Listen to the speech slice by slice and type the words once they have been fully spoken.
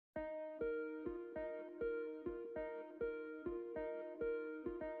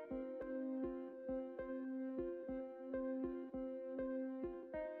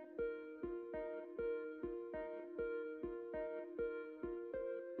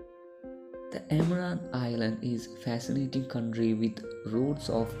The Emerald Island is a fascinating country with roots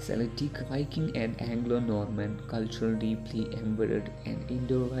of Celtic, Viking and Anglo-Norman culture deeply embedded and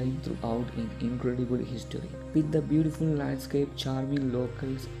intertwined throughout an incredible history. With the beautiful landscape, charming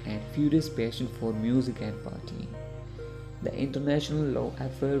locals and furious passion for music and partying. The international love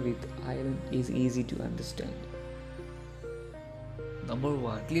affair with the island is easy to understand. Number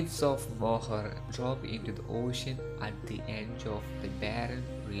 1. Cliffs of Moher drop into the ocean at the edge of the barren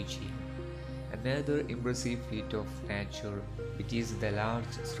region. Another impressive feat of nature, which is the large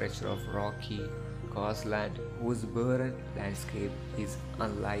stretch of rocky coastline whose barren landscape is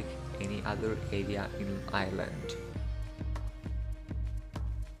unlike any other area in Ireland.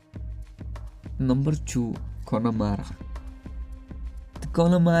 Number 2. Connemara. The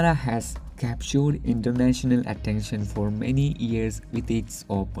Connemara has captured international attention for many years with its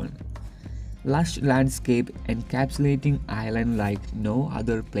open, lush landscape encapsulating island like no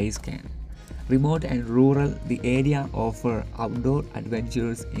other place can. Remote and rural, the area offers outdoor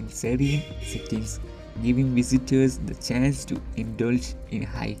adventures in serene settings, giving visitors the chance to indulge in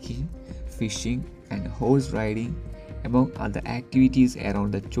hiking, fishing, and horse riding, among other activities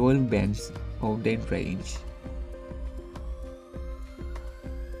around the 12 Banks mountain range.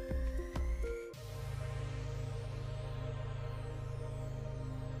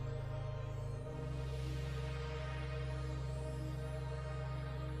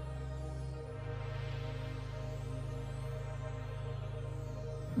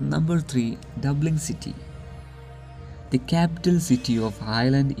 Number 3. Dublin City. The capital city of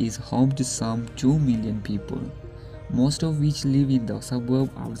Ireland is home to some 2 million people, most of which live in the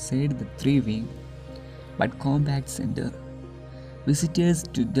suburb outside the thriving but compact centre. Visitors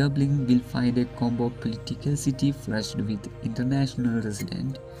to Dublin will find a cosmopolitan city flushed with international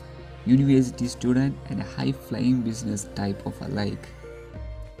residents, university students, and high-flying business type of alike.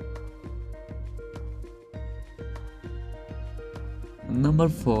 Number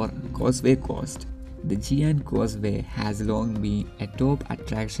 4. Causeway Coast. The giant causeway has long been a top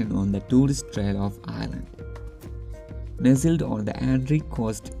attraction on the tourist trail of Ireland. Nestled on the Andrade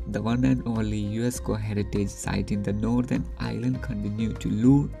Coast, the one and only UNESCO heritage site in the Northern Ireland continues to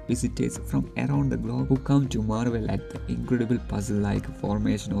lure visitors from around the globe who come to marvel at the incredible puzzle-like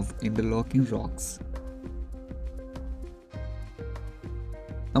formation of interlocking rocks.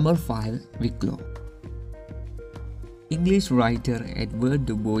 Number 5. Wicklow. English writer Edward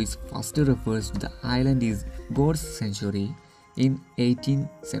Du Bois first refers to the island as God's sanctuary in 18th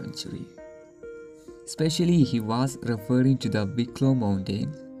century. Especially he was referring to the Wicklow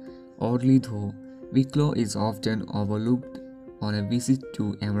mountain. Oddly though, Wicklow is often overlooked on a visit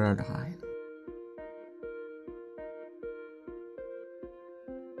to Emerald Isle.